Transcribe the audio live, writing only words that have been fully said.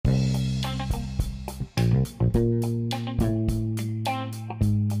Good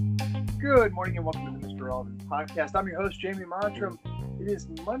morning and welcome to the Mr. Relevant Podcast. I'm your host, Jamie Montrum. It is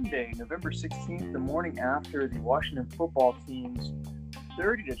Monday, November 16th, the morning after the Washington football team's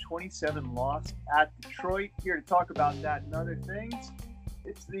 30-27 loss at Detroit. Here to talk about that and other things,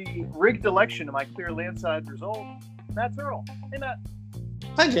 it's the rigged election of my clear landslide result, Matt Searle. Hey, Matt.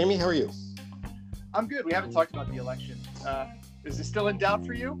 Hi, Jamie. How are you? I'm good. We haven't talked about the election. Is it still in doubt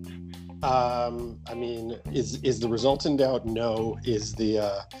for you? Is the result in doubt? No. Is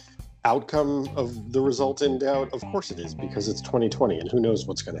the outcome of the result in doubt? Of course it is, because it's 2020 and who knows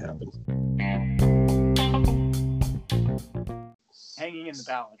what's going to happen. Hanging in the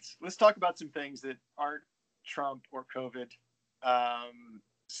balance. Let's talk about some things that aren't Trump or COVID.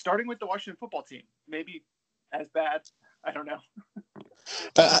 Starting with the Washington football team. Maybe as bad. I don't know.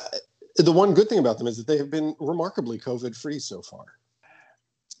 The one good thing about them is that they have been remarkably COVID-free so far.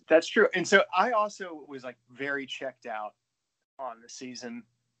 That's true. And so I also was very checked out on the season,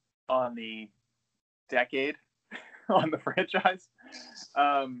 on the decade, on the franchise.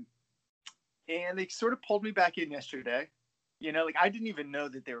 And they sort of pulled me back in yesterday. I didn't even know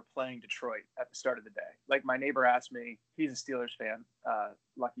that they were playing Detroit at the start of the day. My neighbor asked me, he's a Steelers fan,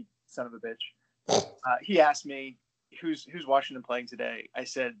 lucky son of a bitch. He asked me, who's Washington playing today? I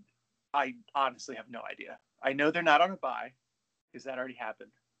said, I honestly have no idea. I know they're not on a bye because that already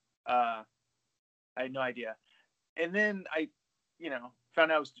happened. I had no idea. And then I,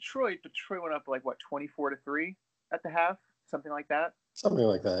 found out it was Detroit, but Detroit went up 24-3 at the half, something like that. Something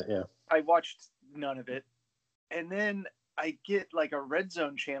like that, yeah. I watched none of it. And then I get a red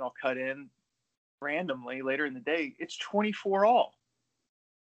zone channel cut in randomly later in the day. It's 24-all.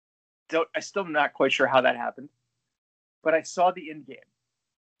 I still am not quite sure how that happened, but I saw the end game.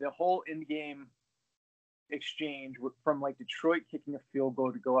 The whole end game exchange from Detroit kicking a field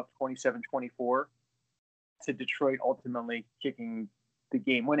goal to go up 27-24 to Detroit ultimately kicking the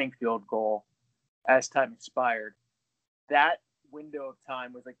game-winning field goal as time expired. That window of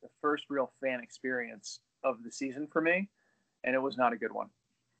time was the first real fan experience of the season for me, and it was not a good one.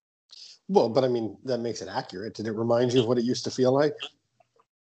 Well, but that makes it accurate. Did it remind you of what it used to feel like?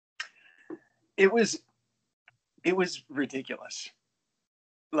 It was ridiculous.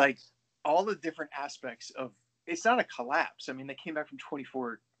 All the different aspects of it's not a collapse. They came back from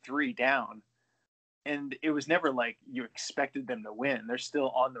 24-3 down, and it was never you expected them to win. They're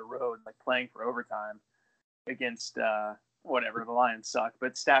still on the road, playing for overtime against whatever. The Lions suck,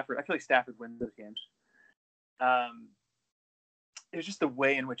 but Stafford. I feel like Stafford wins those games. It was just the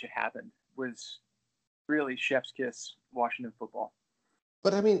way in which it happened was really chef's kiss Washington football.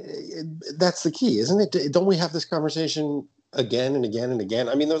 But that's the key, isn't it? Don't we have this conversation again and again and again?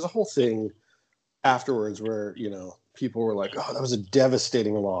 There's a whole thing afterwards where, people were like, oh, that was a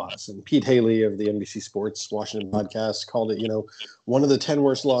devastating loss. And Pete Haley of the NBC Sports Washington podcast called it, one of the 10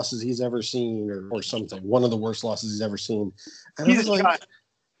 worst losses he's ever seen or something. One of the worst losses he's ever seen. And he's a child.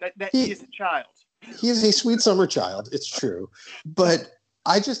 He is a child. He is a sweet summer child. It's true. But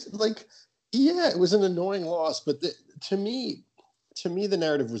I just yeah, it was an annoying loss. But to me, the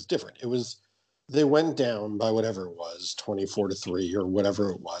narrative was different. It was, they went down by whatever it was, 24-3 or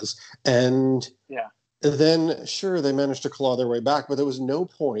whatever it was. And yeah. Then, sure, they managed to claw their way back, but there was no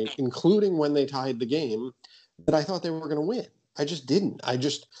point, including when they tied the game, that I thought they were going to win. I just didn't. I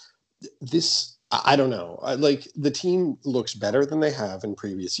don't know. The team looks better than they have in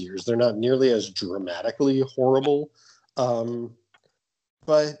previous years. They're not nearly as dramatically horrible,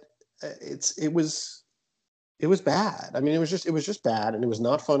 but it was bad. It was just bad, and it was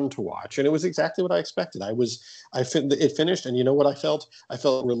not fun to watch. And it was exactly what I expected. It finished, and you know what I felt? I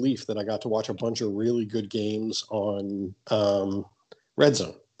felt relief that I got to watch a bunch of really good games on Red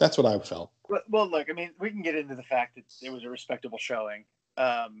Zone. That's what I felt. Well, look, we can get into the fact that it was a respectable showing,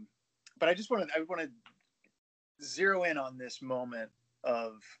 but I want to zero in on this moment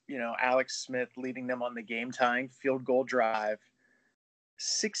of Alex Smith leading them on the game-tying field goal drive.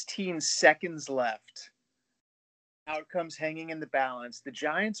 16 seconds left. Outcomes hanging in the balance. The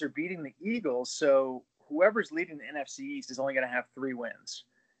Giants are beating the Eagles, so whoever's leading the NFC East is only going to have 3 wins,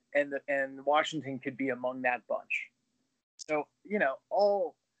 and Washington could be among that bunch. So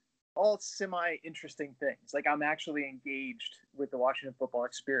all semi-interesting things. I'm actually engaged with the Washington football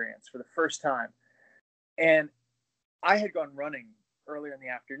experience for the first time, and I had gone running earlier in the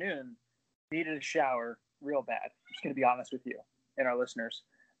afternoon, needed a shower real bad. I'm just going to be honest with you and our listeners.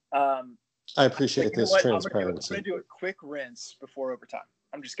 I appreciate this transparency. I'm going to do a quick rinse before overtime.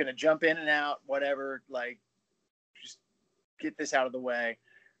 I'm just going to jump in and out, whatever, just get this out of the way,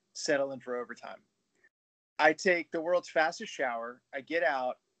 settle in for overtime. I take the world's fastest shower. I get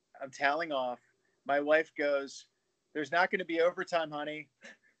out. I'm toweling off. My wife goes, "There's not going to be overtime, honey."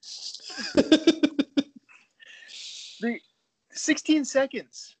 The 16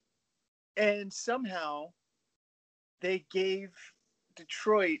 seconds. And somehow they gave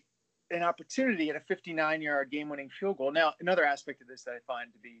Detroit an opportunity at a 59-yard game-winning field goal. Now, another aspect of this that I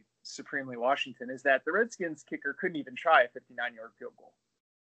find to be supremely Washington is that the Redskins kicker couldn't even try a 59-yard field goal.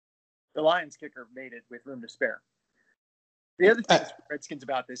 The Lions kicker made it with room to spare. The other thing for Redskins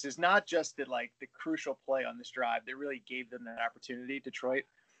about this is not just that, like, the crucial play on this drive that really gave them that opportunity, Detroit,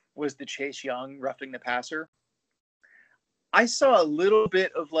 was the Chase Young roughing the passer. I saw a little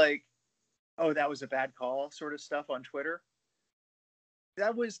bit of, like, oh, that was a bad call sort of stuff on Twitter.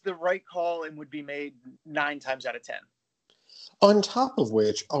 That was the right call and would be made 9 times out of 10. On top of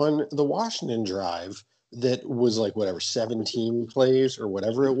which, on the Washington drive, that was like, whatever, 17 plays or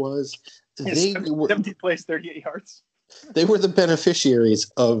whatever it was, they were 17 plays, 38 yards. They were the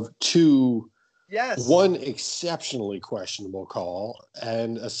beneficiaries of two, yes, one exceptionally questionable call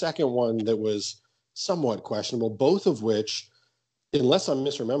and a second one that was somewhat questionable, both of which, unless I'm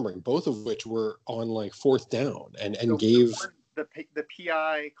misremembering, both of which were on like 4th down and gave the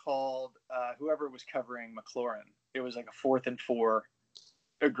PI called whoever was covering McLaurin. It was like a 4th and 4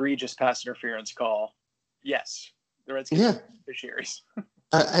 egregious pass interference call. Yes, the Redskins were beneficiaries.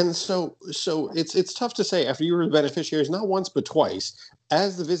 And so it's tough to say after you were the beneficiaries, not once but twice,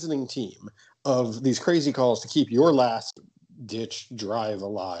 as the visiting team of these crazy calls to keep your last ditch drive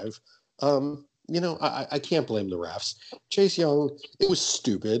alive. I can't blame the refs. Chase Young, it was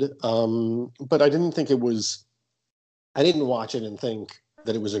stupid, but I didn't think it was. I didn't watch it and think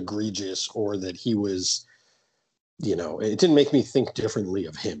that it was egregious or that he was. It didn't make me think differently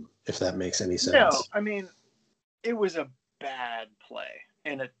of him, if that makes any sense. No, I mean, it was a bad play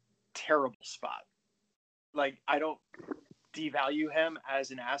in a terrible spot. Like, I don't devalue him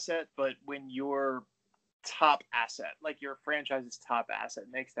as an asset, but when your top asset, like your franchise's top asset,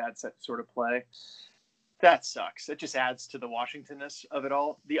 makes that sort of play, that sucks. It just adds to the Washingtonness of it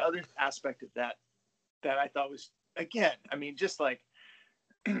all. The other aspect of that I thought was, again, I mean, just like,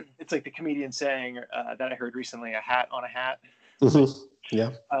 it's like the comedian saying that I heard recently, a hat on a hat. Mm-hmm.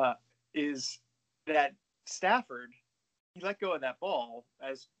 Yeah. Is that Stafford, he let go of that ball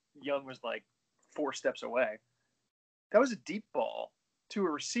as Young was like 4 steps away. That was a deep ball to a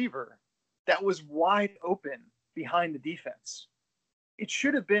receiver that was wide open behind the defense. It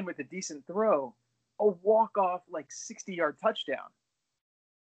should have been, with a decent throw, a walk-off, like 60-yard touchdown.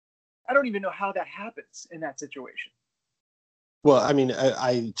 I don't even know how that happens in that situation. Well, I mean,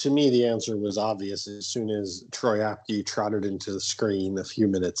 to me, the answer was obvious as soon as Troy Apke trotted into the screen a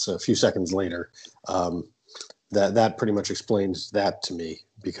few seconds later. That pretty much explains that to me,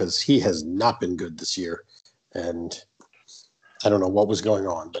 because he has not been good this year. And I don't know what was going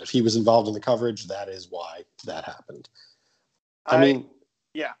on, but if he was involved in the coverage, that is why that happened. I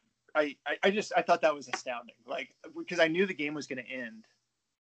thought that was astounding. Like, because I knew the game was going to end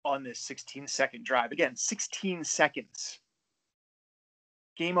on this 16-second drive. Again, 16 seconds.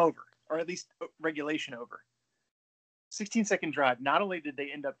 Game over, or at least regulation over. 16-second drive. Not only did they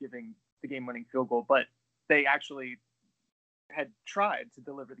end up giving the game-winning field goal, but they actually had tried to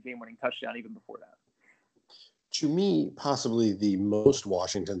deliver the game-winning touchdown even before that. To me, possibly the most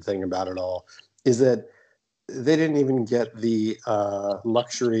Washington thing about it all is that they didn't even get the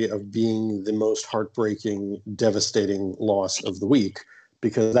luxury of being the most heartbreaking, devastating loss of the week,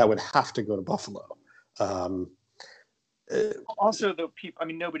 because that would have to go to Buffalo. Also, though,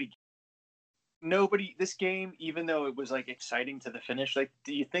 nobody, this game, even though it was like exciting to the finish, like,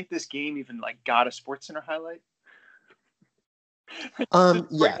 do you think this game even like got a SportsCenter highlight?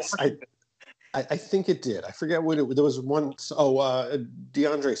 Yes, I think it did. I forget what there was one.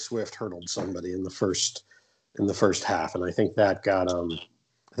 DeAndre Swift hurdled somebody in the first half, and I think that got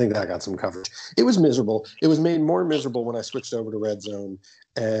some coverage. It was miserable. It was made more miserable when I switched over to Red Zone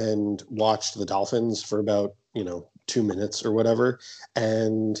and watched the Dolphins for about 2 minutes or whatever,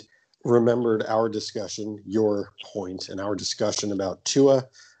 and remembered our discussion, your point, and our discussion about Tua,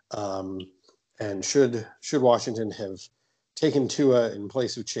 and should Washington have taken Tua in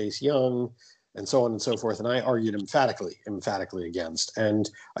place of Chase Young, and so on and so forth. And I argued emphatically against. And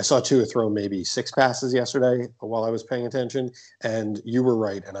I saw Tua throw maybe 6 passes yesterday while I was paying attention, and you were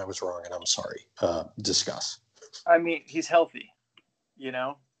right and I was wrong, and I'm sorry. Discuss. I mean, he's healthy.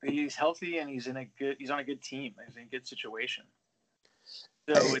 He's healthy, and he's on a good team. He's in a good situation.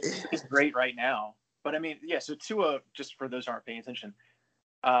 So it's great right now. But I mean, yeah. So Tua, just for those who aren't paying attention,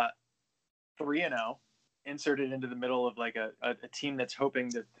 3-0, inserted into the middle of like a team that's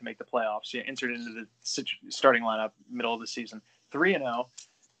hoping to make the playoffs. Yeah, inserted into the starting lineup middle of the season. 3-0,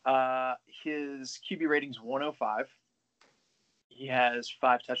 His QB rating's 105. He has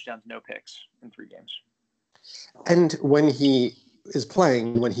 5 touchdowns, no picks in 3 games. And when he is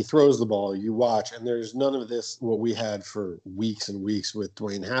playing, when he throws the ball, you watch, and there's none of this, what we had for weeks and weeks with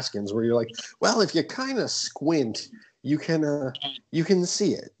Dwayne Haskins, where you're like, well, if you kind of squint, you can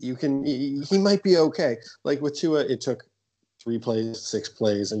see it. He might be okay. Like with Tua, it took 3 plays, 6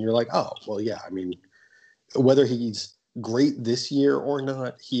 plays, and you're like, oh, well, yeah. I mean, whether he's great this year or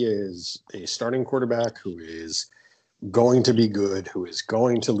not, he is a starting quarterback who is going to be good, who is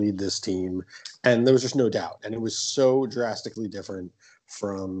going to lead this team. And there was just no doubt. And it was so drastically different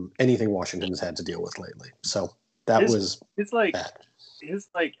from anything Washington's had to deal with lately. So that was bad. His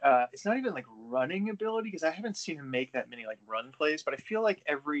it's not even like running ability, because I haven't seen him make that many like run plays, but I feel like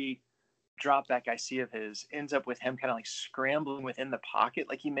every drop back I see of his ends up with him kind of like scrambling within the pocket.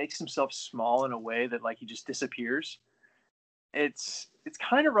 Like he makes himself small in a way that like he just disappears. It's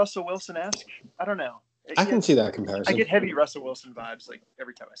kind of Russell Wilson-esque. I don't know. I can see that comparison. I get heavy Russell Wilson vibes like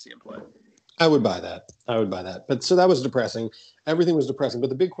every time I see him play. I would buy that. But so that was depressing. Everything was depressing. But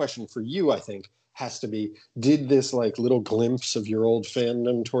the big question for you, I think, has to be, did this like little glimpse of your old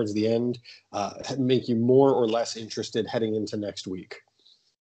fandom towards the end make you more or less interested heading into next week?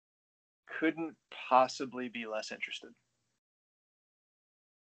 Couldn't possibly be less interested.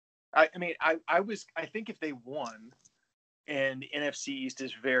 I think if they won, and NFC East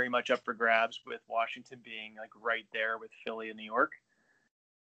is very much up for grabs with Washington being like right there with Philly and New York.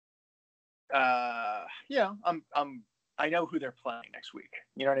 Yeah, I know who they're playing next week.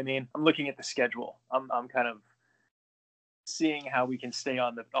 You know what I mean? I'm looking at the schedule. I'm kind of seeing how we can stay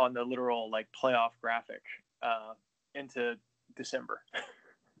on the literal like playoff graphic into December.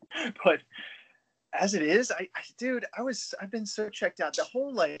 But as it is, I've been so checked out. The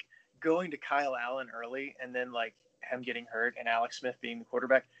whole like going to Kyle Allen early and then like him getting hurt and Alex Smith being the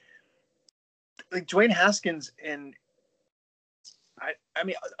quarterback, like Dwayne Haskins and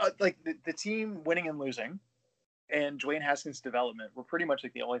like the team winning and losing and Dwayne Haskins' development were pretty much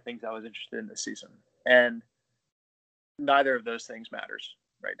like the only things I was interested in this season, and neither of those things matters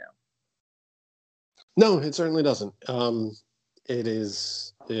right now. No, it certainly doesn't. It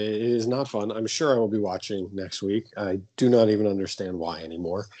is not fun. I'm sure I will be watching next week. I do not even understand why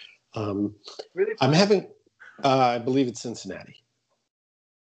anymore. Really? I'm having. I believe it's Cincinnati.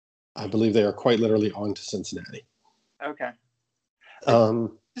 I believe they are quite literally on to Cincinnati. Okay.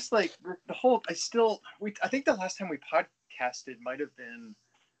 Just like the whole, I think the last time we podcasted might have been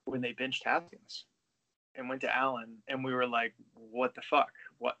when they benched Haskins and went to Allen, and we were like, what the fuck?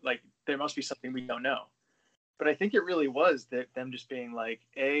 What, like, there must be something we don't know. But I think it really was that them just being like,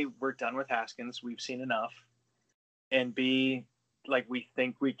 A, we're done with Haskins. We've seen enough. And B, like, we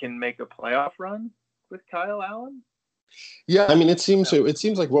think we can make a playoff run with Kyle Allen. Yeah, I mean, it seems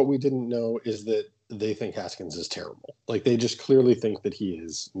like what we didn't know is that they think Haskins is terrible. Like, they just clearly think that he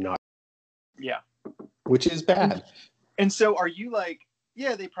is not. Yeah. Which is bad. And so are you like,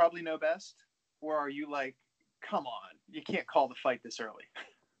 yeah, they probably know best? Or are you like, come on, you can't call the fight this early?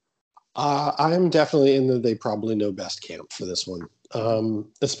 I'm definitely in the they probably know best camp for this one,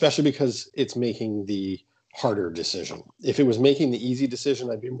 especially because it's making the harder decision. If it was making the easy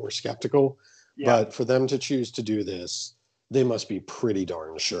decision, I'd be more skeptical. Yeah. But for them to choose to do this, they must be pretty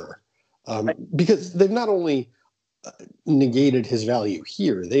darn sure. Because they've not only negated his value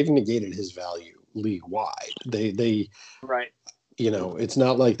here, they've negated his value league-wide. They right. You know, it's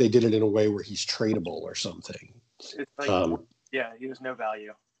not like they did it in a way where he's tradable or something. It's like, yeah, he has no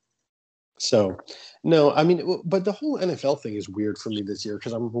value. So, no, I mean, but the whole NFL thing is weird for me this year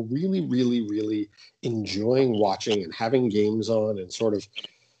because I'm really, really, really enjoying watching and having games on and sort of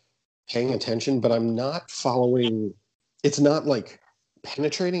paying attention, but I'm not following. It's not like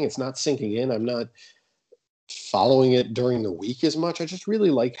penetrating. It's not sinking in. I'm not following it during the week as much. I just really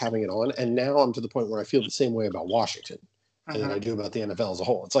like having it on. And now I'm to the point where I feel the same way about Washington than I do about the NFL as a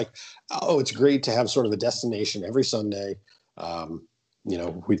whole. It's like, oh, it's great to have sort of a destination every Sunday. You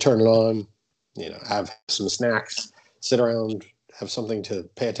know, we turn it on, you know, have some snacks, sit around, have something to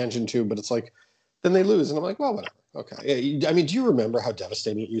pay attention to. But it's like, then they lose. And I'm like, well, whatever. Okay. I mean, do you remember how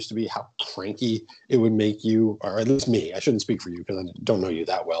devastating it used to be, how cranky it would make you, or at least me? I shouldn't speak for you because I don't know you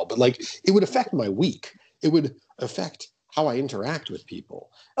that well, but like it would affect my week. It would affect how I interact with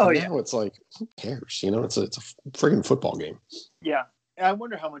people. Oh, and yeah. Now it's like, who cares? You know, it's a friggin' football game. Yeah. I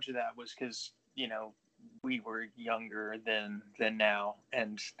wonder how much of that was because, you know, we were younger than now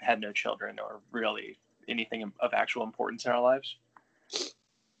and had no children or really anything of actual importance in our lives.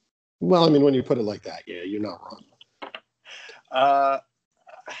 Well, I mean, when you put it like that, yeah, you're not wrong. I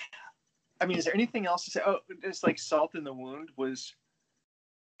mean, is there anything else to say? Oh, it's like salt in the wound was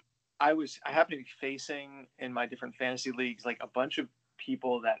I happened to be facing in my different fantasy leagues like a bunch of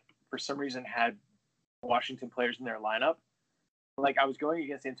people that for some reason had Washington players in their lineup. Like I was going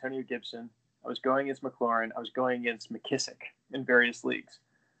against Antonio Gibson, I was going against McLaurin, I was going against McKissick in various leagues.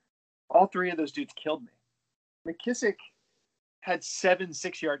 All three of those dudes killed me. McKissick had 7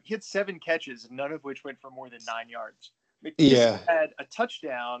 6-yard. He had 7 catches, none of which went for more than 9 yards. McKissick had a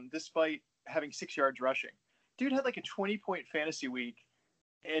touchdown despite having 6 yards rushing. Dude had like a 20-point fantasy week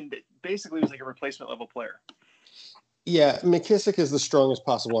and basically was like a replacement level player. Yeah, McKissick is the strongest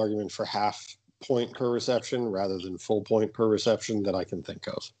possible argument for half point per reception rather than full point per reception that I can think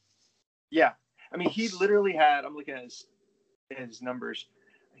of. Yeah. I mean, he literally had, I'm looking at his numbers.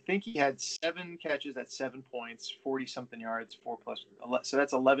 I think he had 7 catches at 7 points, 40-something yards, 4 plus. So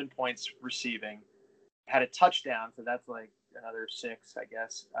that's 11 points receiving. Had a touchdown, so that's like another 6, I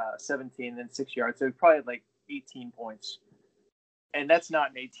guess. 17, then 6 yards. So probably had like 18 points. And that's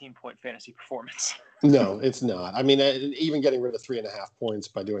not an 18-point fantasy performance. No, it's not. I mean, even getting rid of 3.5 points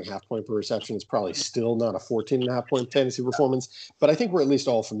by doing half point per reception is probably still not a 14.5 point fantasy performance. But I think we're at least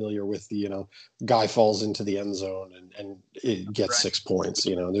all familiar with the, guy falls into the end zone and it gets 6 points.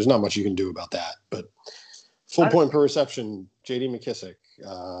 There's not much you can do about that. But full point per reception, J.D. McKissick,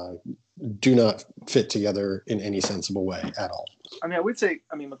 do not fit together in any sensible way at all. I mean, I would say,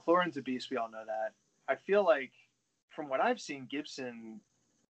 McLaurin's a beast. We all know that. I feel like from what I've seen, Gibson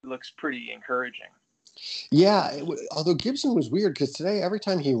looks pretty encouraging. Yeah, although Gibson was weird because today, every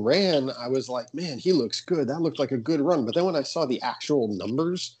time he ran, I was like, man, he looks good. That looked like a good run. But then when I saw the actual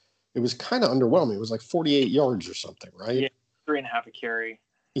numbers, it was kind of underwhelming. It was like 48 yards or something, right? Yeah, 3.5 a carry.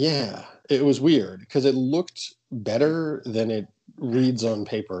 Yeah, it was weird because it looked better than it reads on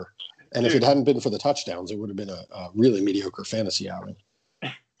paper. And if it hadn't been for the touchdowns, it would have been a really mediocre fantasy outing.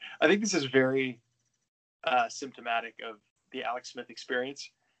 I think this is very symptomatic of the Alex Smith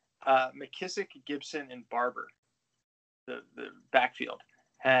experience. McKissick, Gibson, and Barber, the backfield,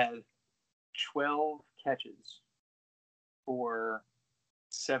 had 12 catches for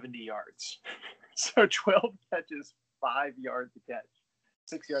 70 yards. So 12 catches, 5 yards a catch,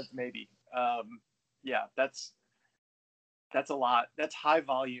 6 yards maybe. Yeah, that's a lot. That's high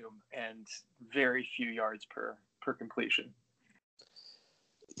volume and very few yards per completion.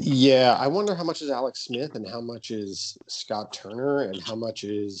 Yeah, I wonder how much is Alex Smith and how much is Scott Turner and how much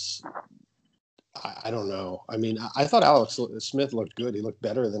is I don't know. I mean, I thought Alex Smith looked good. He looked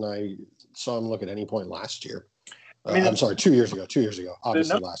better than I saw him look at any point last year. I'm sorry, 2 years ago. 2 years ago,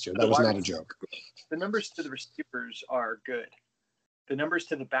 obviously last year. That was not a joke. The numbers to the receivers are good. The numbers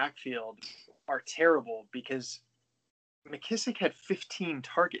to the backfield are terrible because McKissick had 15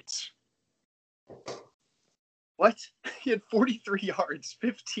 targets. What? He had 43 yards,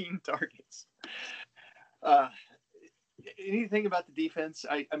 15 targets. Anything about the defense?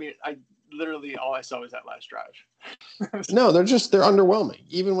 I mean, literally all I saw was that last drive. No, they're underwhelming.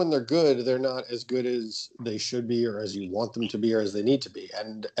 Even when they're good, they're not as good as they should be or as you want them to be or as they need to be.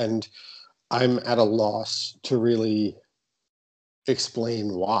 And I'm at a loss to really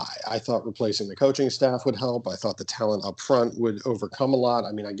explain why. I thought replacing the coaching staff would help. I thought the talent up front would overcome a lot.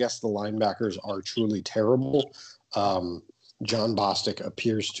 I mean, I guess the linebackers are truly terrible. John Bostic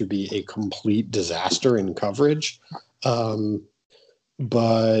appears to be a complete disaster in coverage. But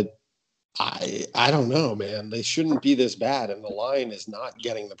I don't know, man. They shouldn't be this bad. And the line is not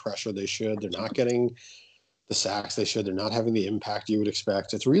getting the pressure they should. They're not getting the sacks they should. They're not having the impact you would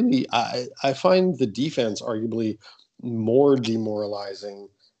expect. It's really, I find the defense arguably more demoralizing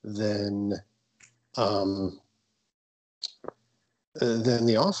than the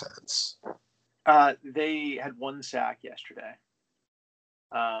offense. They had 1 sack yesterday.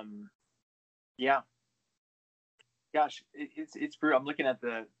 Yeah. Gosh, it's brutal. I'm looking at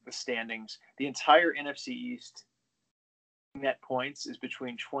the standings. The entire NFC East net points is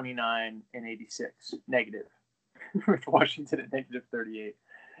between 29 and 86 negative, with Washington at negative 38.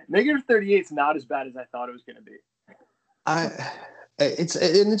 Negative 38 is not as bad as I thought it was going to be.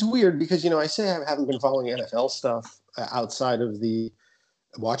 It's weird because I say I haven't been following NFL stuff outside of the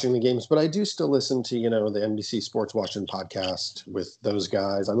watching the games, but I do still listen to the NBC Sports Watching podcast with those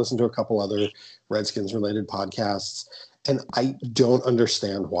guys. I listen to a couple other Redskins related podcasts, and I don't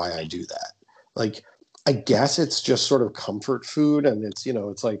understand why I do that. Like, I guess it's just sort of comfort food, and it's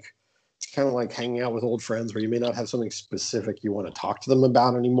it's kind of like hanging out with old friends where you may not have something specific you want to talk to them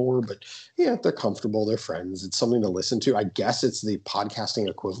about anymore, but yeah, they're comfortable, they're friends, it's something to listen to. I guess it's the podcasting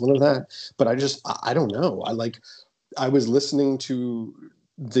equivalent of that, but I don't know. I was listening to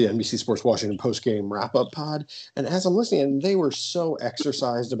the NBC Sports Washington post-game wrap-up pod, and as I'm listening, and they were so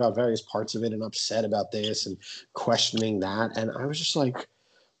exercised about various parts of it and upset about this and questioning that, and I was just like,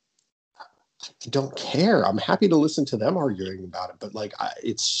 I don't care. I'm happy to listen to them arguing about it, but like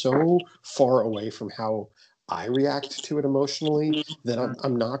it's so far away from how I react to it emotionally that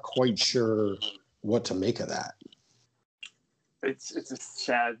I'm not quite sure what to make of that. It's a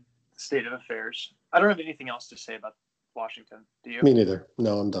sad state of affairs. I don't have anything else to say about Washington. Do you? Me neither.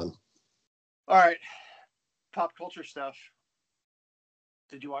 No, I'm done. All right. Pop culture stuff.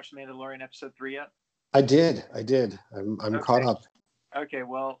 Did you watch Mandalorian episode 3 yet? I did. I'm okay. Caught up. Okay,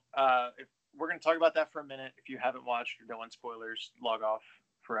 well, if we're going to talk about that for a minute. If you haven't watched or don't want spoilers, log off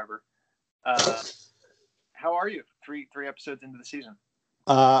forever. How are you? Three episodes into the season.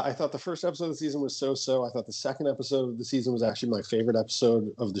 I thought the first episode of the season was so-so. I thought the second episode of the season was actually my favorite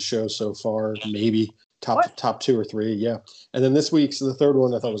episode of the show so far. Maybe top 2 or 3. Yeah. And then this week's the third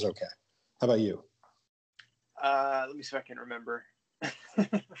one I thought was okay. How about you? Let me see if I can remember.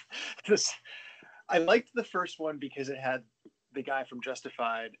 I liked the first one because it had the guy from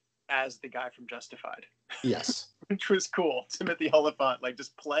Justified as the guy from Justified. Yes. Which was cool. Timothy Olyphant, like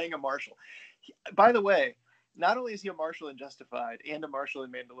just playing a marshal. By the way, not only is he a marshal in Justified and a marshal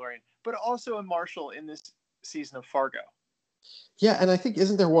in Mandalorian, but also a marshal in this season of Fargo. Yeah, and I think,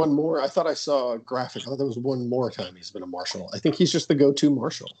 isn't there one more? I thought I saw a graphic. I thought there was one more time he's been a marshal. I think he's just the go-to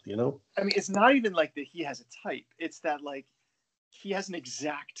marshal, you know? I mean, it's not even like that he has a type. It's that, like, he has an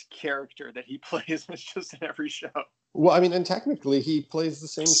exact character that he plays. It's just in every show. Well, I mean, and technically he plays the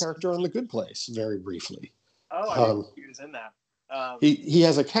same character on The Good Place, very briefly. Oh, I didn't know he was in that. He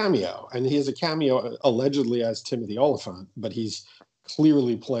has a cameo, and he has a cameo allegedly as Timothy Olyphant, but he's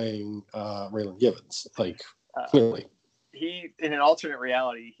clearly playing Raylan Givens, like, clearly. He, in an alternate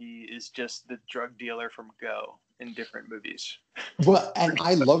reality, he is just the drug dealer from Go in different movies. Well, and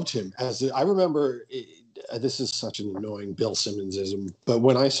I loved him. I remember, this is such an annoying Bill Simmonsism, but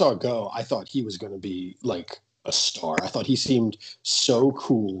when I saw Go, I thought he was going to be like a star. I thought he seemed so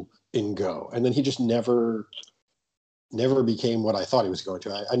cool in Go, and then he just never became what I thought he was going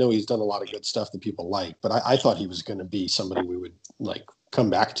to. I know he's done a lot of good stuff that people like, but I thought he was going to be somebody we would like come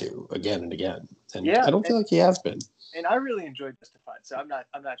back to again and again. And yeah, I don't feel like he has been. And I really enjoyed Justified, so I'm not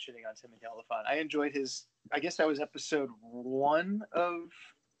shitting on Timothy Olyphant. I enjoyed his. I guess that was episode 1 of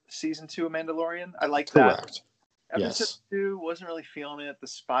season 2 of Mandalorian. I liked that. Correct. Episode 2 wasn't really feeling it. The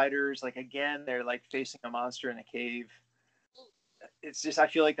spiders, like, again, they're like facing a monster in a cave. It's just, I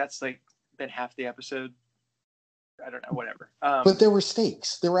feel like that's like been half the episode. I don't know, whatever. But there were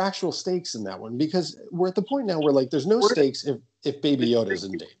stakes. There were actual stakes in that one, because we're at the point now where, like, there's no stakes if Baby Yoda is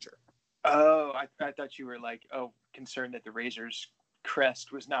in danger. Oh, I thought you were like, concerned that the Razor's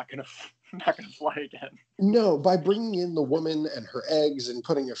crest was not gonna fly again. No, by bringing in the woman and her eggs and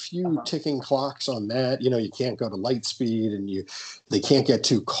putting a few ticking clocks on that, you can't go to light speed, and they can't get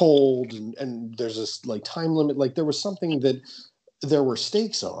too cold, and there's this like time limit. Like, there was something that there were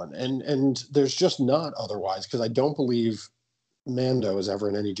stakes on, and there's just not otherwise, because I don't believe Mando is ever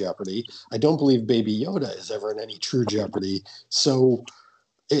in any jeopardy. I don't believe Baby Yoda is ever in any true jeopardy. So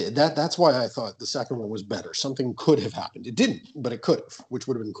that's why I thought the second one was better. Something could have happened. It didn't, but it could have, which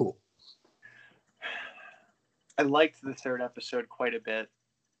would have been cool. I liked the third episode quite a bit.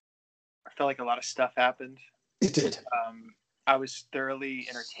 I felt like a lot of stuff happened. It did. I was thoroughly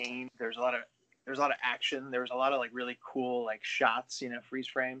entertained. There was a lot of action. There was a lot of like really cool like shots, freeze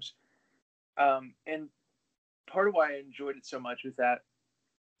frames. And part of why I enjoyed it so much was that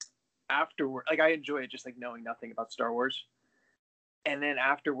afterward, like, I enjoy it just like knowing nothing about Star Wars. And then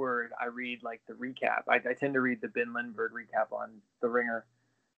afterward, I read like the recap. I tend to read the Ben Lindbergh recap on The Ringer,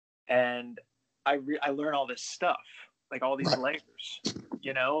 and I learn all this stuff, like all these layers.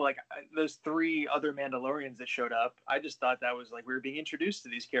 Like those 3 other Mandalorians that showed up. I just thought that was like we were being introduced to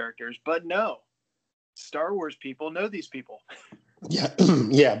these characters, but no, Star Wars people know these people. Yeah,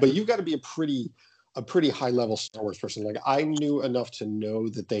 yeah, but you've got to be a pretty high level Star Wars person. Like, I knew enough to know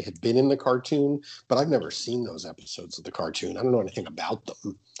that they had been in the cartoon, but I've never seen those episodes of the cartoon. I don't know anything about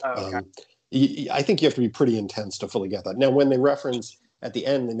them. Oh, okay. I think you have to be pretty intense to fully get that. Now, when they reference at the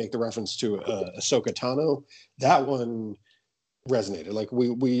end, they make the reference to Ahsoka Tano. That one resonated. Like,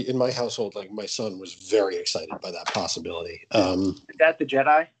 we in my household, like, my son was very excited by that possibility. Is that the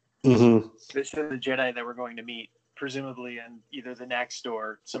Jedi? Mm-hmm. This is the Jedi that we're going to meet, presumably in either the next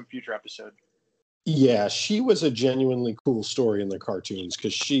or some future episode. Yeah, she was a genuinely cool story in the cartoons,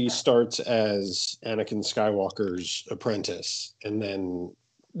 because she starts as Anakin Skywalker's apprentice and then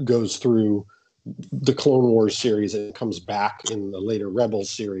goes through the Clone Wars series and comes back in the later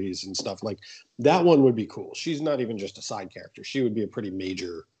Rebels series and stuff. Like, that one would be cool. She's not even just a side character. She would be a pretty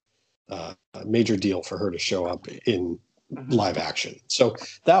major deal for her to show up in live action. So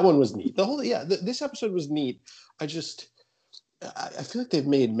that one was neat. This episode was neat. I feel like they've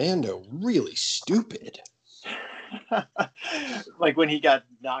made Mando really stupid. Like when he got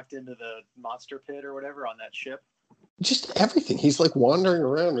knocked into the monster pit or whatever on that ship. Just everything. He's like wandering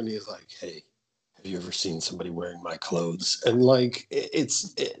around and he's like, "Hey, have you ever seen somebody wearing my clothes?" And like,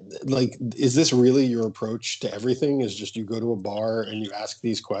 like, is this really your approach to everything? Is just you go to a bar and you ask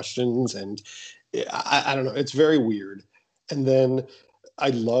these questions? And I don't know. It's very weird. And then I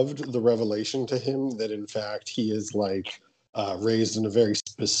loved the revelation to him that in fact he is like raised in a very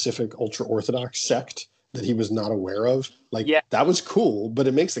specific ultra orthodox sect that he was not aware of. Like Yeah. that was cool, but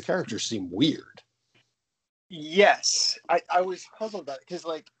it makes the character seem weird. Yes. I was puzzled about it because,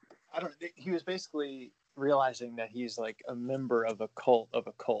 like, I don't. He was basically realizing that he's like a member of a cult of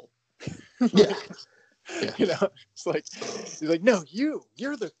a cult. Yeah. Yeah. You know, it's like he's like, no,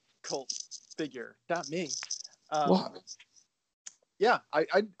 you're the cult figure, not me. Well, Yeah,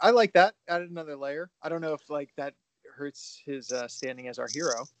 I like that. Added another layer. I don't know if like that hurts his standing as our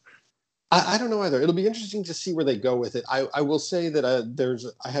hero. I don't know either. It'll be interesting to see where they go with it. I will say that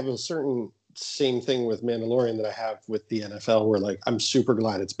I have a certain same thing with Mandalorian that I have with the NFL, where like I'm super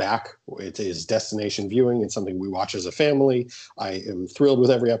glad it's back. It is destination viewing. It's something we watch as a family. I am thrilled with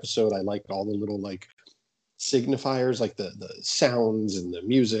every episode. I like all the little like signifiers, like the sounds and the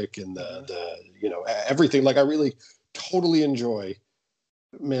music and the everything. Like I really totally enjoy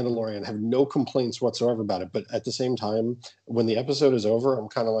Mandalorian. Have no complaints whatsoever about it. But at the same time, when the episode is over, I'm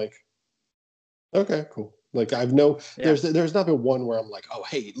kind of like, okay, cool. Like there's not been one where I'm like, oh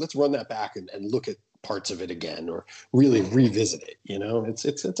hey, let's run that back and look at parts of it again or really revisit it. You know, it's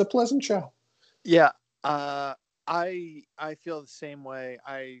a pleasant show. Yeah. I feel the same way.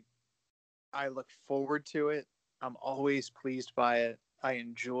 I look forward to it. I'm always pleased by it. I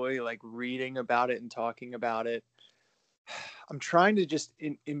enjoy like reading about it and talking about it. I'm trying to just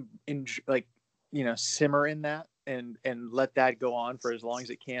in like simmer in that and let that go on for as long as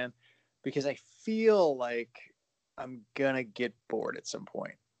it can, because I feel like I'm gonna get bored at some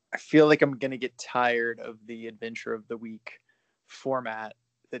point. I feel like I'm gonna get tired of the adventure of the week format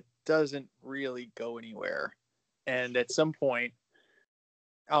that doesn't really go anywhere, and at some point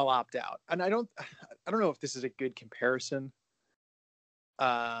I'll opt out. And I don't know if this is a good comparison,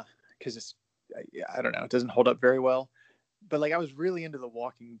 because it's I don't know, it doesn't hold up very well. But like I was really into The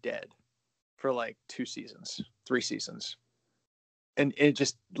Walking Dead for like 2 seasons, 3 seasons, and it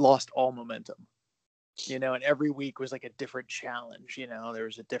just lost all momentum. And every week was like a different challenge. There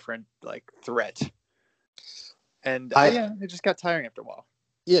was a different like threat, and it just got tiring after a while.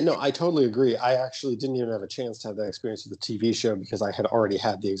 Yeah, no, I totally agree. I actually didn't even have a chance to have that experience with the TV show because I had already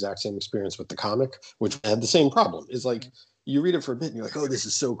had the exact same experience with the comic, which had the same problem. Is like you read it for a bit and you're like, oh, this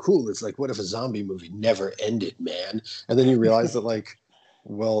is so cool. It's like, what if a zombie movie never ended, man? And then you realize that like,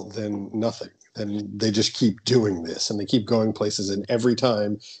 well, then nothing. Then they just keep doing this and they keep going places. And every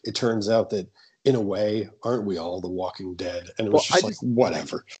time it turns out that in a way, aren't we all the Walking Dead? And it was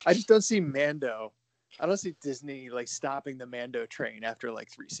whatever. I just don't see Mando. I don't see Disney like stopping the Mando train after like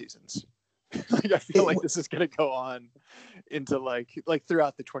 3 seasons. Like I feel like this is going to go on into like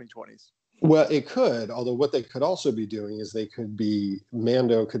throughout the 2020s. Well, it could, although what they could also be doing is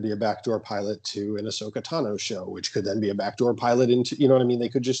Mando could be a backdoor pilot to an Ahsoka Tano show, which could then be a backdoor pilot into, you know what I mean? They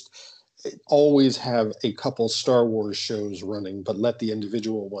could just always have a couple Star Wars shows running, but let the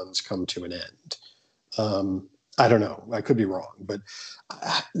individual ones come to an end. I don't know. I could be wrong, but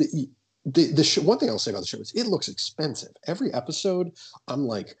the show, one thing I'll say about the show is it looks expensive. Every episode, I'm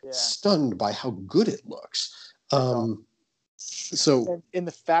like stunned by how good it looks. So in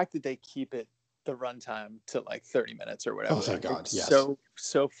the fact that they keep it the runtime to like 30 minutes or whatever. Oh, thank God! Yes.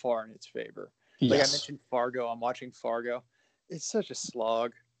 So far in its favor. Like I mentioned Fargo. I'm watching Fargo. It's such a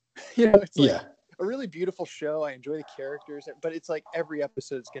slog. It's like a really beautiful show. I enjoy the characters, but it's like every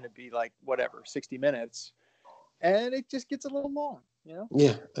episode is going to be like whatever 60 minutes, and it just gets a little long.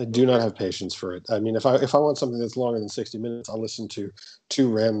 Yeah, I do not have patience for it. I mean, if I want something that's longer than 60 minutes, I'll listen to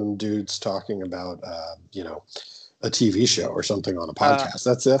two random dudes talking about a TV show or something on a podcast.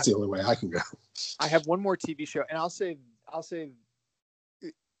 That's the only way I can go. I have one more TV show, and I'll say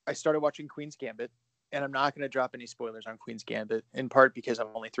I started watching Queen's Gambit, and I'm not going to drop any spoilers on Queen's Gambit, in part because I'm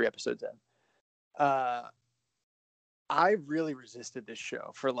only 3 episodes in. I really resisted this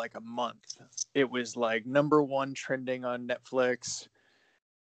show for like a month. It was like #1 trending on Netflix.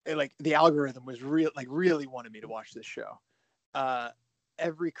 Like the algorithm was really wanted me to watch this show.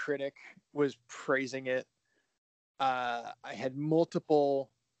 Every critic was praising it. I had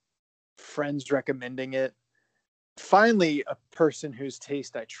multiple friends recommending it. Finally, a person whose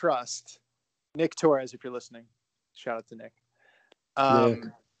taste I trust, Nick Torres, if you're listening, shout out to Nick.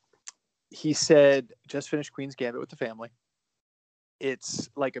 He said, just finished Queen's Gambit with the family. it's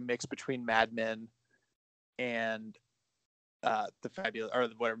like a mix between Mad Men and the fabulous or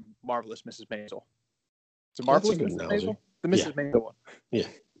whatever Marvelous Mrs. Maisel. It's a Marvelous Mrs. Maisel, the Mrs. Maisel one.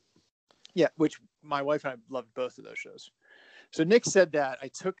 Yeah, which my wife and I loved both of those shows. So Nick said that. I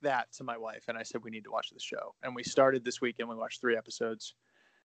took that to my wife and I said, we need to watch this show. And we started this weekend. We watched 3 episodes.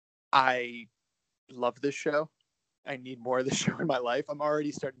 I love this show. I need more of this show in my life. I'm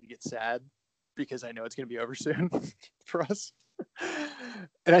already starting to get sad because I know it's going to be over soon for us.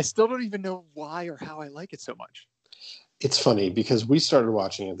 And I still don't even know why or how I like it so much. It's funny because we started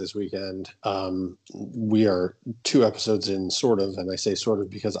watching it this weekend. We are 2 episodes in, sort of, and I say sort of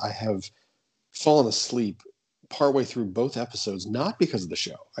because I have fallen asleep partway through both episodes, not because of the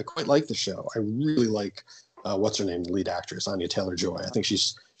show. I quite like the show. I really like what's her name, the lead actress, Anya Taylor-Joy. I think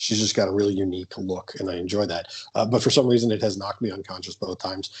she's just got a really unique look, and I enjoy that. But for some reason, it has knocked me unconscious both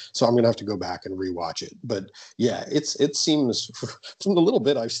times, so I'm going to have to go back and rewatch it. But yeah, it seems from the little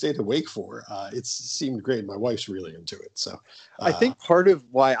bit I've stayed awake for, it seemed great. My wife's really into it, so I think part of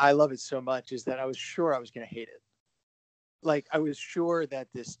why I love it so much is that I was sure I was going to hate it. Like I was sure that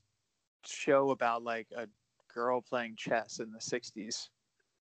this show about like a girl playing chess in the 60s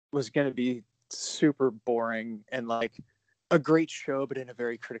was going to be super boring and like a great show, but in a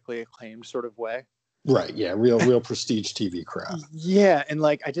very critically acclaimed sort of way. Right. Yeah. Real prestige TV crap. Yeah. And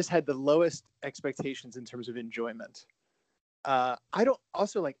like, I just had the lowest expectations in terms of enjoyment. I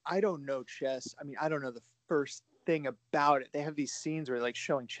don't know chess. I mean, I don't know the first thing about it. They have these scenes where like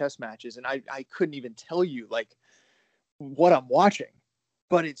showing chess matches and I couldn't even tell you like what I'm watching,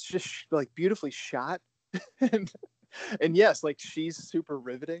 but it's just like beautifully shot. and yes, like she's super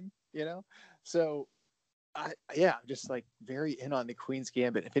riveting, you know? So I'm just like very in on the Queen's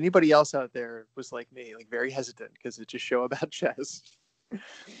Gambit. If anybody else out there was like me, like very hesitant because it's a show about chess,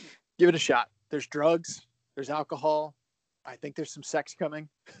 give it a shot. There's drugs, there's alcohol. I think there's some sex coming.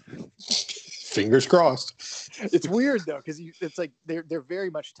 Fingers crossed. It's weird though, because it's like they're very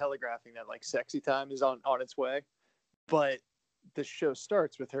much telegraphing that like sexy time is on its way, but the show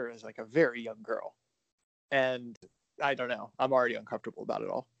starts with her as like a very young girl. And I don't know. I'm already uncomfortable about it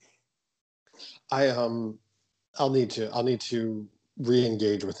all. I'll need to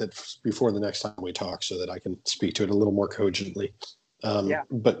re-engage with it before the next time we talk so that I can speak to it a little more cogently.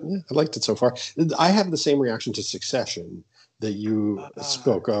 But I liked it so far. I have the same reaction to Succession that you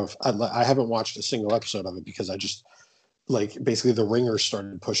spoke of. I haven't watched a single episode of it because I just like basically the Ringers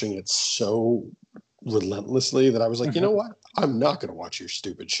started pushing it so relentlessly that I was like, you know what? I'm not going to watch your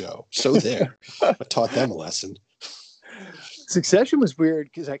stupid show. So there, I taught them a lesson. Succession was weird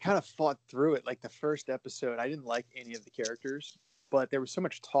because I kind of fought through it. Like the first episode, I didn't like any of the characters, but there was so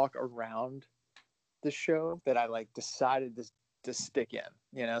much talk around the show that I like decided to stick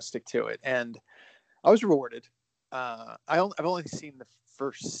to it. And I was rewarded. I've only seen the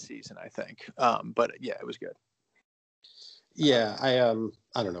first season, I think. But yeah, it was good. Yeah,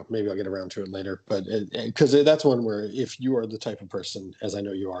 I don't know. Maybe I'll get around to it later, but because that's one where if you are the type of person, as I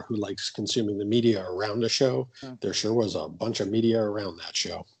know you are, who likes consuming the media around a show, there sure was a bunch of media around that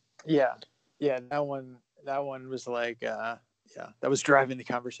show. Yeah, that one was like, that was driving the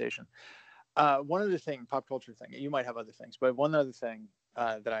conversation. One other thing, pop culture thing. You might have other things, but one other thing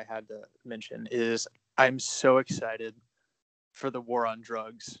that I had to mention is I'm so excited for the War on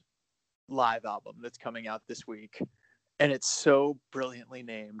Drugs live album that's coming out this week. And it's so brilliantly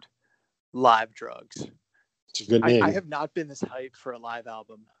named Live Drugs. It's a good name. I have not been this hyped for a live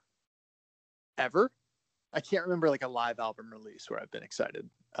album ever. I can't remember like a live album release where I've been excited.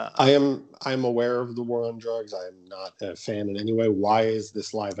 I'm aware of the War on Drugs. I am not a fan in any way. Why is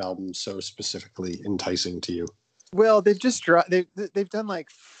this live album so specifically enticing to you? Well, they've just they've done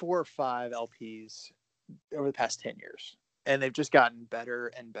like 4 or 5 LPs over the past 10 years, and they've just gotten better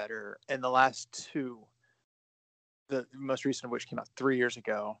and better. And the last 2. The most recent of which came out 3 years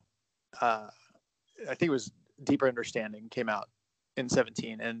ago. I think it was Deeper Understanding came out in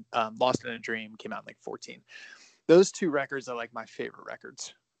 2017, and Lost in a Dream came out in like 2014. Those 2 records are like my favorite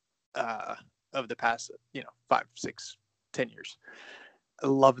records of the past, 5, 6, 10 years. I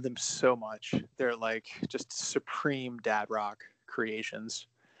love them so much. They're like just supreme dad rock creations.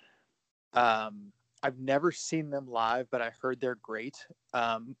 I've never seen them live, but I heard they're great.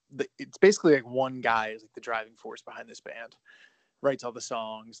 It's basically like one guy is like the driving force behind this band, writes all the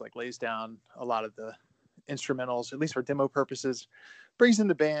songs, like lays down a lot of the instrumentals, at least for demo purposes, brings in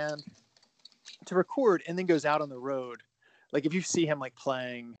the band to record, and then goes out on the road. Like if you see him like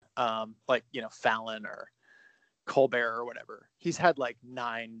playing, Fallon or Colbert or whatever, he's had like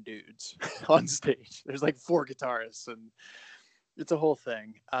 9 dudes on stage. There's like 4 guitarists, and it's a whole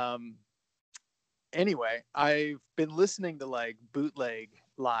thing. Anyway, I've been listening to like bootleg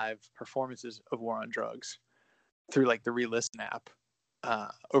live performances of War on Drugs through like the Re-Listen app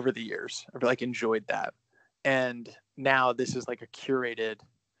over the years. I've like enjoyed that, and now this is like a curated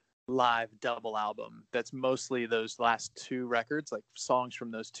live double album that's mostly those last two records, like songs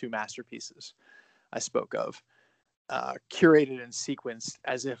from those two masterpieces I spoke of, curated and sequenced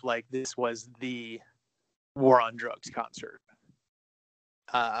as if like this was the War on Drugs concert.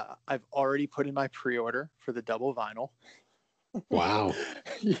 I've already put in my pre-order for the double vinyl. Wow.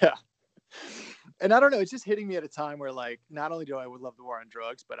 Yeah. And I don't know, it's just hitting me at a time where like not only do I would love the War on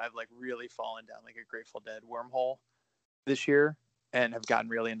Drugs, but I've like really fallen down like a Grateful Dead wormhole this year and have gotten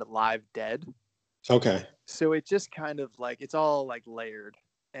really into Live Dead. Okay. So it just kind of like it's all like layered,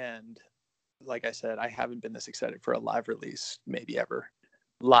 and like I said, I haven't been this excited for a live release maybe ever.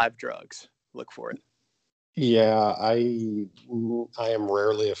 Live Drugs, look for it. Yeah, I am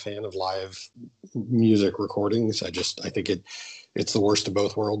rarely a fan of live music recordings. I think it's the worst of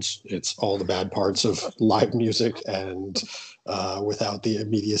both worlds. It's all the bad parts of live music, and without the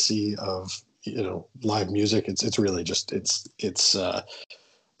immediacy of live music, it's really just it's I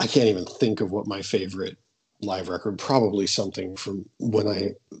can't even think of what my favorite live record, probably something from when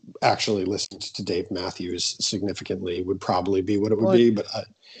I actually listened to Dave Matthews significantly, would probably be what it would be, but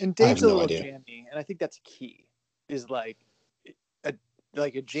and I have Dave's a no little idea. jammy, and I think that's key. Is like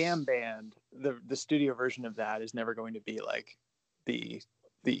a jam band. The studio version of that is never going to be like the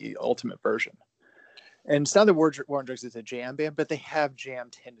ultimate version. And it's not that War on Drugs is a jam band, but they have jam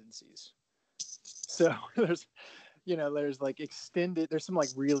tendencies. So there's like extended. There's some like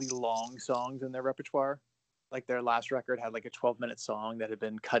really long songs in their repertoire. Like their last record had like a 12-minute song that had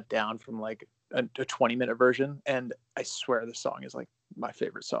been cut down from like a 20-minute version, and I swear the song is like my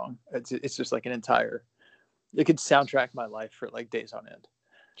favorite song. It's just like an entire. It could soundtrack my life for like days on end.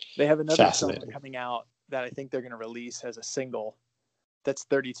 They have another song coming out that I think they're going to release as a single that's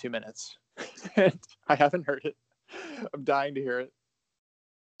 32 minutes. And I haven't heard it. I'm dying to hear it.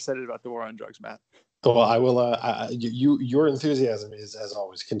 I'm excited about the War on Drugs, Matt. Well, I will. Your enthusiasm is, as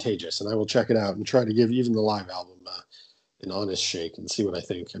always, contagious, and I will check it out and try to give even the live album an honest shake and see what I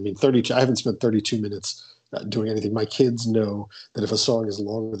think. I mean, I haven't spent 32 minutes doing anything. My kids know that if a song is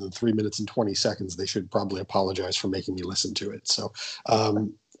longer than 3 minutes and 20 seconds, they should probably apologize for making me listen to it. So,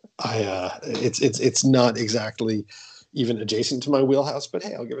 it's not exactly even adjacent to my wheelhouse, but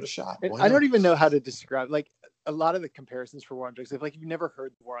hey, I'll give it a shot. I don't even know how to describe like a lot of the comparisons for War on Drugs. If like you've never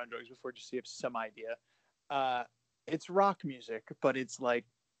heard War on Drugs before, just so you have some idea. It's rock music, but it's like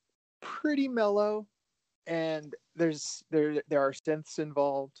pretty mellow, and there are synths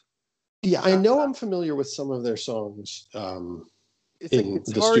involved. Yeah, I know I'm familiar with some of their sons. It's like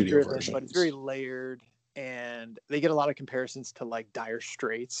guitar driven, but it's very layered, and they get a lot of comparisons to like Dire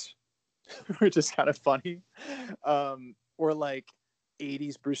Straits, which is kind of funny, or like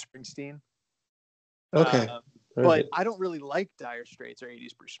 80s Bruce Springsteen. Okay. But I don't really like Dire Straits or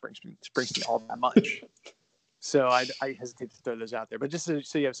 80s Bruce Springsteen all that much. So I hesitate to throw those out there, but just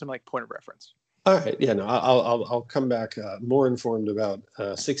so you have some like point of reference. All right. Yeah, no, I'll come back more informed about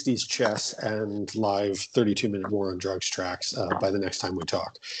 60s chess and live 32-minute War on Drugs tracks by the next time we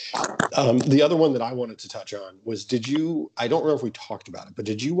talk. The other one that I wanted to touch on was, I don't know if we talked about it, but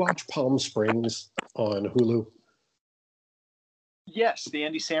did you watch Palm Springs on Hulu? Yes, the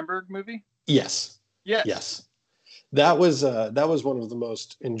Andy Samberg movie? Yes. That was one of the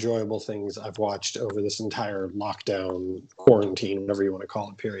most enjoyable things I've watched over this entire lockdown, quarantine, whatever you want to call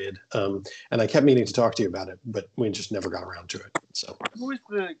it, period. And I kept meaning to talk to you about it, but we just never got around to it. So who was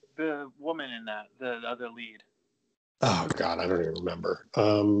the woman in that, the other lead? Oh God, I don't even remember.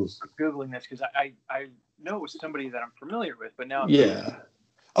 I'm Googling this because I know it was somebody that I'm familiar with, but now yeah.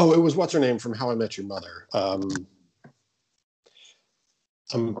 Oh, it was what's her name from How I Met Your Mother.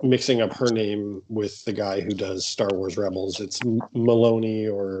 I'm mixing up her name with the guy who does Star Wars Rebels. It's Maloney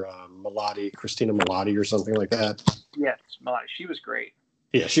or Milotti, Christina Milotti or something like that. Yes, Milotti. She was great.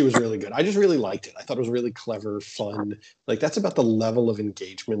 Yeah, she was really good. I just really liked it. I thought it was really clever, fun. Like, that's about the level of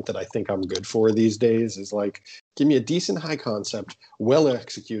engagement that I think I'm good for these days, is like, give me a decent high concept, well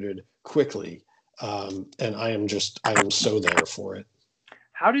executed, quickly. And I am so there for it.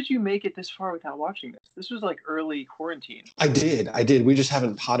 How did you make it this far without watching this? This was like early quarantine. I did. We just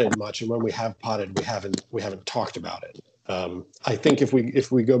haven't potted much, and when we have potted, we haven't talked about it. I think if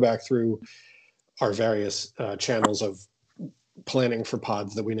we go back through our various channels of planning for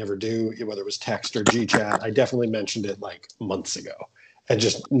pods that we never do, whether it was text or GChat, I definitely mentioned it like months ago and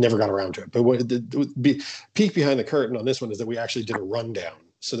just never got around to it. But peek behind the curtain on this one is that we actually did a rundown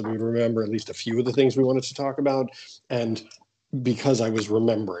so that we remember at least a few of the things we wanted to talk about, and because I was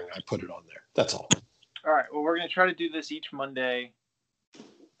remembering, I put it on there. That's all. All right. Well, we're going to try to do this each Monday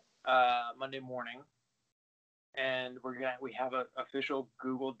morning, and we have an official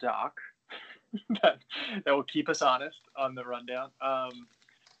Google Doc that will keep us honest on the rundown.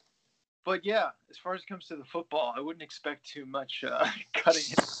 But yeah, as far as it comes to the football, I wouldn't expect too much cutting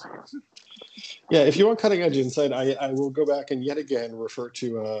edge. Yeah, if you want cutting edge insight, I will go back and yet again refer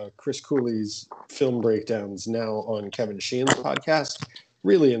to Chris Cooley's film breakdowns now on Kevin Sheehan's podcast.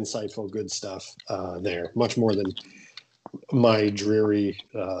 Really insightful, good stuff there. Much more than my dreary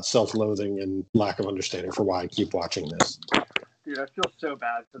self-loathing and lack of understanding for why I keep watching this. Dude, I feel so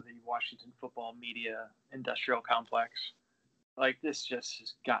bad for the Washington football media industrial complex. Like, this just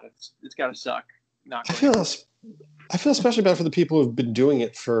has it's got to suck. I feel especially bad for the people who've been doing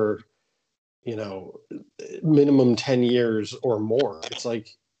it for, minimum 10 years or more. It's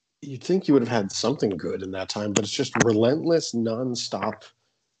like, you'd think you would have had something good in that time, but it's just relentless, nonstop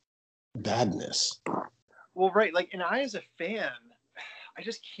badness. Well, right. Like, and I, as a fan, I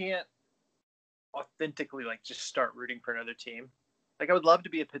just can't authentically, just start rooting for another team. Like, I would love to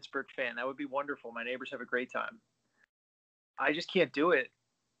be a Pittsburgh fan. That would be wonderful. My neighbors have a great time. I just can't do it.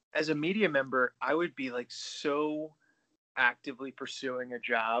 As a media member, I would be so actively pursuing a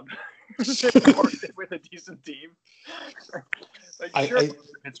job with a decent team.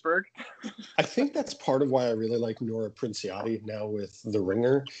 Pittsburgh. I think that's part of why I really like Nora Princiotti now with The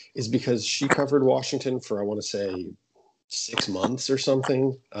Ringer, is because she covered Washington for, I want to say, 6 months or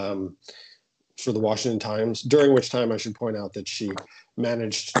something. For the Washington Times, during which time I should point out that she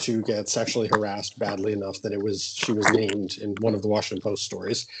managed to get sexually harassed badly enough that she was named in one of the Washington Post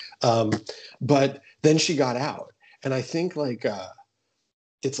stories. But then she got out. And I think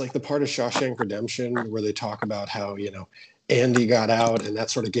it's like the part of Shawshank Redemption where they talk about how, Andy got out and that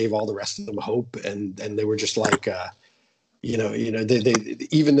sort of gave all the rest of them hope. And they were just they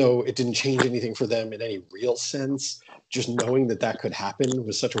even though it didn't change anything for them in any real sense, just knowing that could happen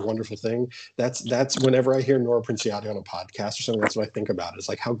was such a wonderful thing. That's whenever I hear Nora Princiotti on a podcast or something, that's what I think about. It's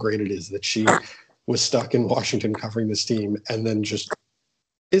like how great it is that she was stuck in Washington covering this team and then just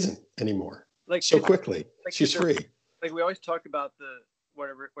isn't anymore. So quickly. She's free. Like, we always talk about the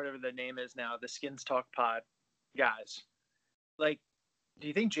whatever the name is now, the Skins Talk Pod guys. Like, do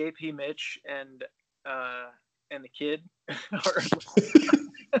you think JP Mitch and the kid are sending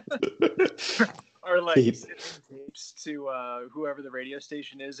tapes to whoever the radio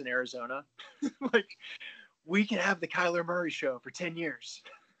station is in Arizona? Like, we can have the Kyler Murray show for 10 years.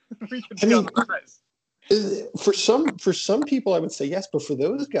 We can be on the rise. For some people, I would say yes, but for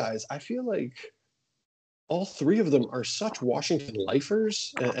those guys, I feel like all three of them are such Washington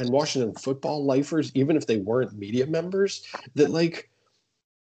lifers and Washington football lifers, even if they weren't media members, that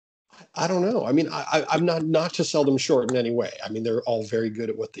I don't know. I mean, I'm not to sell them short in any way. I mean, they're all very good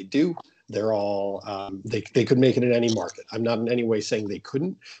at what they do. They're all they could make it in any market. I'm not in any way saying they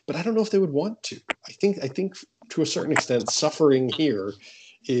couldn't, but I don't know if they would want to. I think to a certain extent, suffering here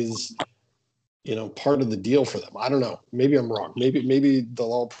is part of the deal for them. I don't know. Maybe I'm wrong. Maybe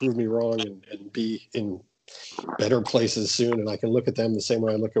they'll all prove me wrong and be in better places soon, and I can look at them the same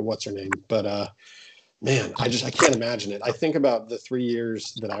way I look at what's her name. But man, I can't imagine it. I think about the 3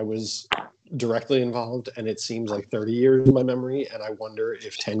 years that I was directly involved, and it seems like 30 years in my memory, and I wonder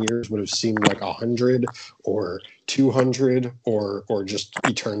if 10 years would have seemed like 100 or 200 or just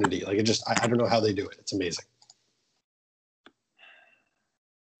eternity. Like, I don't know how they do it. It's amazing.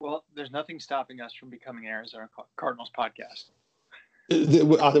 Well, there's nothing stopping us from becoming an Arizona Cardinals podcast.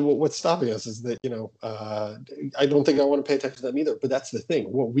 What's stopping us is that, I don't think I want to pay attention to them either, but that's the thing.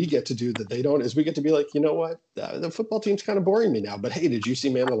 What we get to do that they don't is we get to be like, you know what, the football team's kind of boring me now, but hey, did you see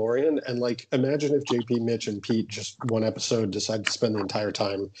Mandalorian? And imagine if JP, Mitch, and Pete just one episode decided to spend the entire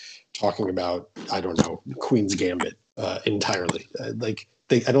time talking about, I don't know, Queen's Gambit entirely.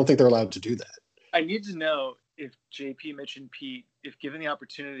 I don't think they're allowed to do that. I need to know if JP, Mitch, and Pete, if given the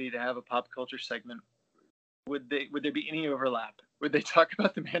opportunity to have a pop culture segment, would there be any overlap? Would they talk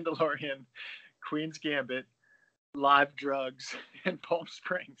about The Mandalorian, Queen's Gambit, live drugs, and Palm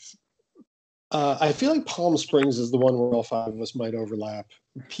Springs? I feel like Palm Springs is the one where all five of us might overlap.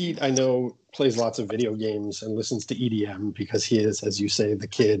 Pete, I know, plays lots of video games and listens to EDM because he is, as you say, the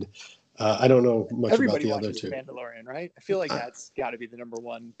kid. I don't know much Everybody about the other two. Mandalorian, right? I feel like that's got to be the number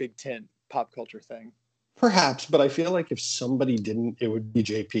one Big Ten pop culture thing. Perhaps, but I feel like if somebody didn't, it would be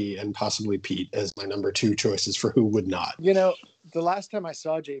JP and possibly Pete as my number two choices for who would not. The last time I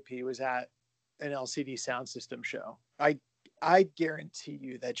saw JP was at an LCD Sound System show. I guarantee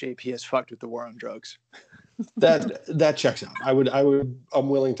you that JP has fucked with the war on drugs. That checks out. I'm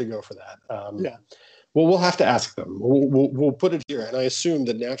willing to go for that. Yeah. Well, we'll have to ask them. We'll put it here, and I assume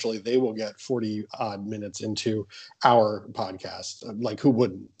that naturally they will get 40 odd minutes into our podcast. Like, who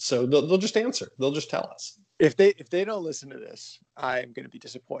wouldn't? So they'll just answer. They'll just tell us. If they don't listen to this, I'm going to be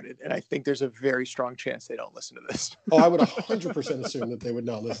disappointed, and I think there's a very strong chance they don't listen to this. Oh, I would 100% assume that they would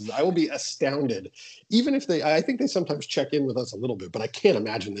not listen. I will be astounded, even if they. I think they sometimes check in with us a little bit, but I can't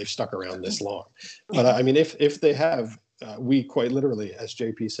imagine they've stuck around this long. But I mean, if they have, we quite literally, as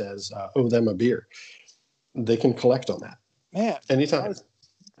JP says, owe them a beer. They can collect on that. Man, anytime.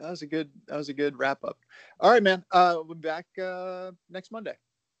 That was a good wrap up. All right, man. We'll be back next Monday.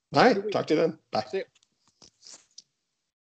 All right. Talk to you then. Bye. See you.